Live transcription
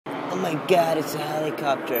Oh my god, it's a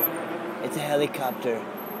helicopter. It's a helicopter.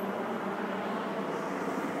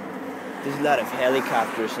 There's a lot of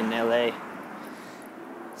helicopters in LA.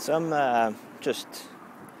 So I'm just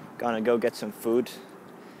gonna go get some food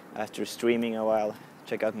after streaming a while.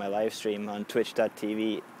 Check out my live stream on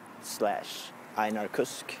twitch.tv/Einar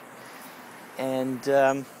Kuusk. And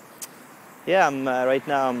yeah, right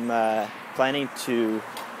now I'm planning to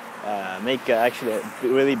make actually a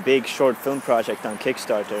really big short film project on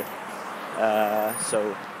Kickstarter.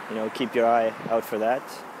 So, you know, keep your eye out for that.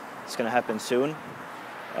 It's gonna happen soon.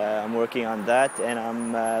 I'm working on that, and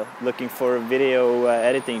I'm looking for video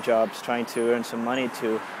editing jobs, trying to earn some money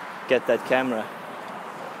to get that camera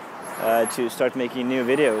to start making new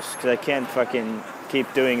videos, because I can't fucking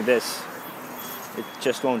keep doing this. It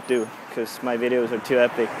just won't do, because my videos are too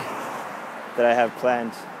epic that I have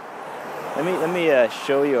planned. Let me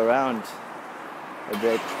show you around a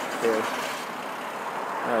bit here.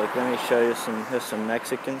 Alright, let me show you here's some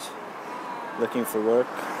Mexicans looking for work.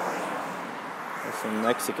 There's some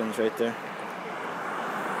Mexicans right there.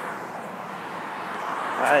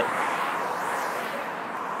 Alright.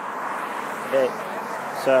 Hey,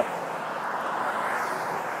 what's up?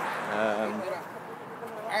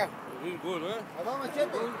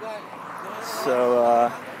 So,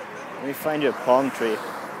 let me find you a palm tree.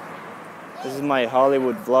 This is my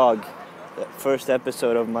Hollywood vlog, the first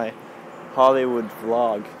episode of my Hollywood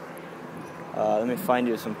vlog. Let me find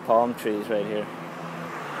you some palm trees right here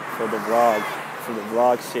for the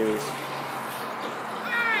vlog series.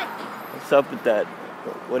 What's up with that?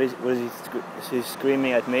 What is he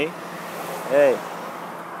screaming at me? Hey,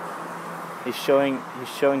 he's showing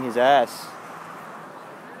his ass.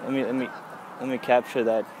 Let me capture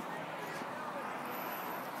that.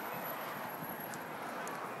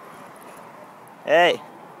 Hey,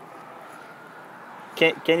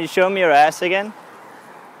 can you show me your ass again?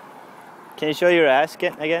 Can you show your ass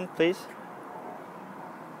again, please?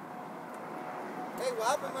 Hey, what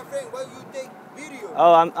happened, my friend? Why you take video?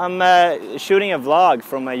 Oh, I'm shooting a vlog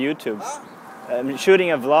from my YouTube. Huh? I'm shooting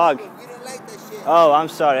a vlog. You don't like that shit. Oh, I'm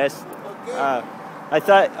sorry. Okay. I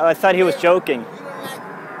thought he was joking. You don't like it.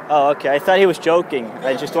 Oh, okay. I thought he was joking.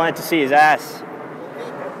 I just wanted to see his ass.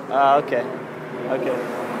 Okay. Okay.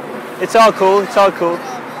 It's all cool. It's all cool.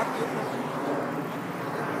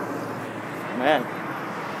 Man.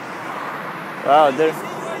 Wow, they're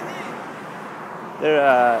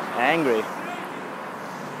angry.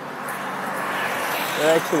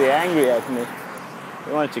 They're actually angry at me.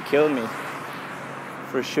 They wanted to kill me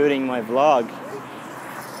for shooting my vlog.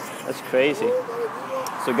 That's crazy.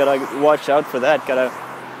 So gotta watch out for that. Gotta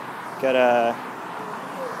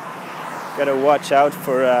watch out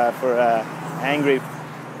for angry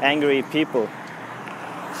people,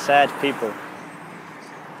 sad people.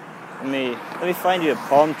 Let me find you a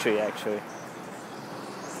palm tree actually.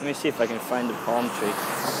 Let me see if I can find a palm tree.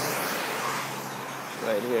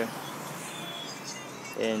 Right here.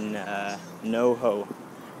 In NoHo,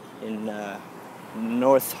 in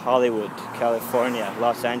North Hollywood, California,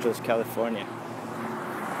 Los Angeles, California.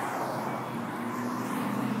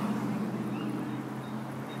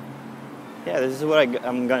 Yeah, this is what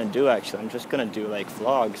I'm gonna do actually. I'm just gonna do like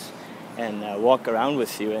vlogs and walk around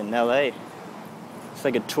with you in LA. It's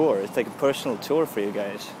like a tour. It's like a personal tour for you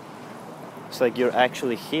guys. It's like you're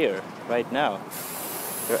actually here right now.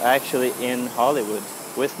 You're actually in Hollywood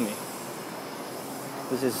with me.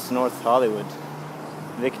 This is North Hollywood,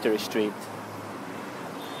 Victory Street.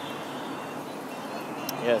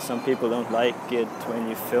 Yeah, some people don't like it when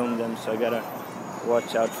you film them, so I gotta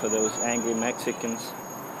watch out for those angry Mexicans.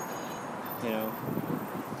 You know.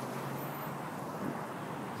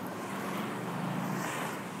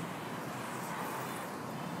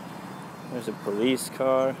 There's a police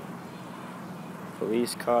car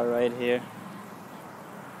right here.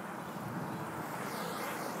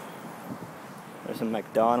 There's a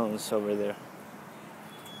McDonald's over there.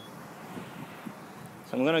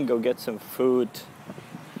 So I'm gonna go get some food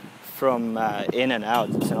from In-N-Out.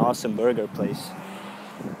 It's an awesome burger place.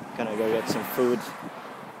 Gonna go get some food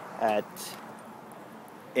at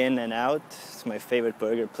In-N-Out. It's my favorite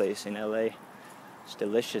burger place in LA. It's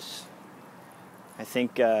delicious. I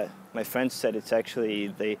think my friend said it's actually,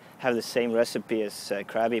 they have the same recipe as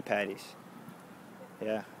Krabby Patties.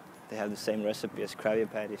 Yeah, they have the same recipe as Krabby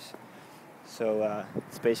Patties. So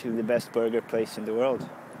it's basically the best burger place in the world.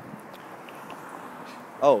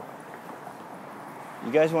 Oh,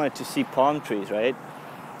 you guys wanted to see palm trees, right?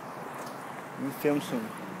 Let me film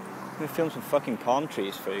some fucking palm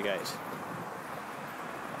trees for you guys.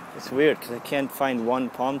 It's weird because I can't find one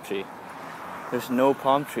palm tree. There's no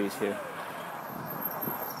palm trees here.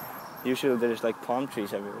 Usually there's like palm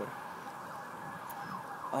trees everywhere.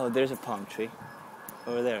 Oh, there's a palm tree.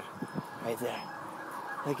 Over there. Right there.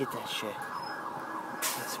 Look at that shit.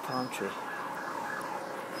 That's a palm tree.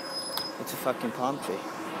 It's a fucking palm tree.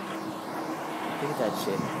 Look at that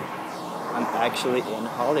shit. I'm actually in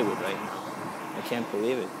Hollywood right now. I can't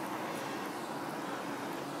believe it.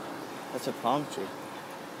 That's a palm tree.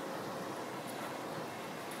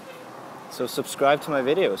 So subscribe to my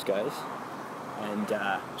videos, guys. And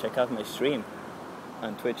check out my stream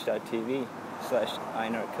on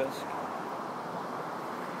twitch.tv/Einar Kuusk.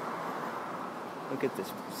 Look at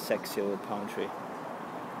this sexy little palm tree.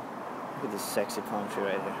 Look at this sexy palm tree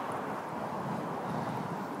right here.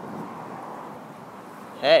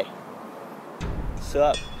 Hey, what's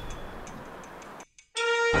up?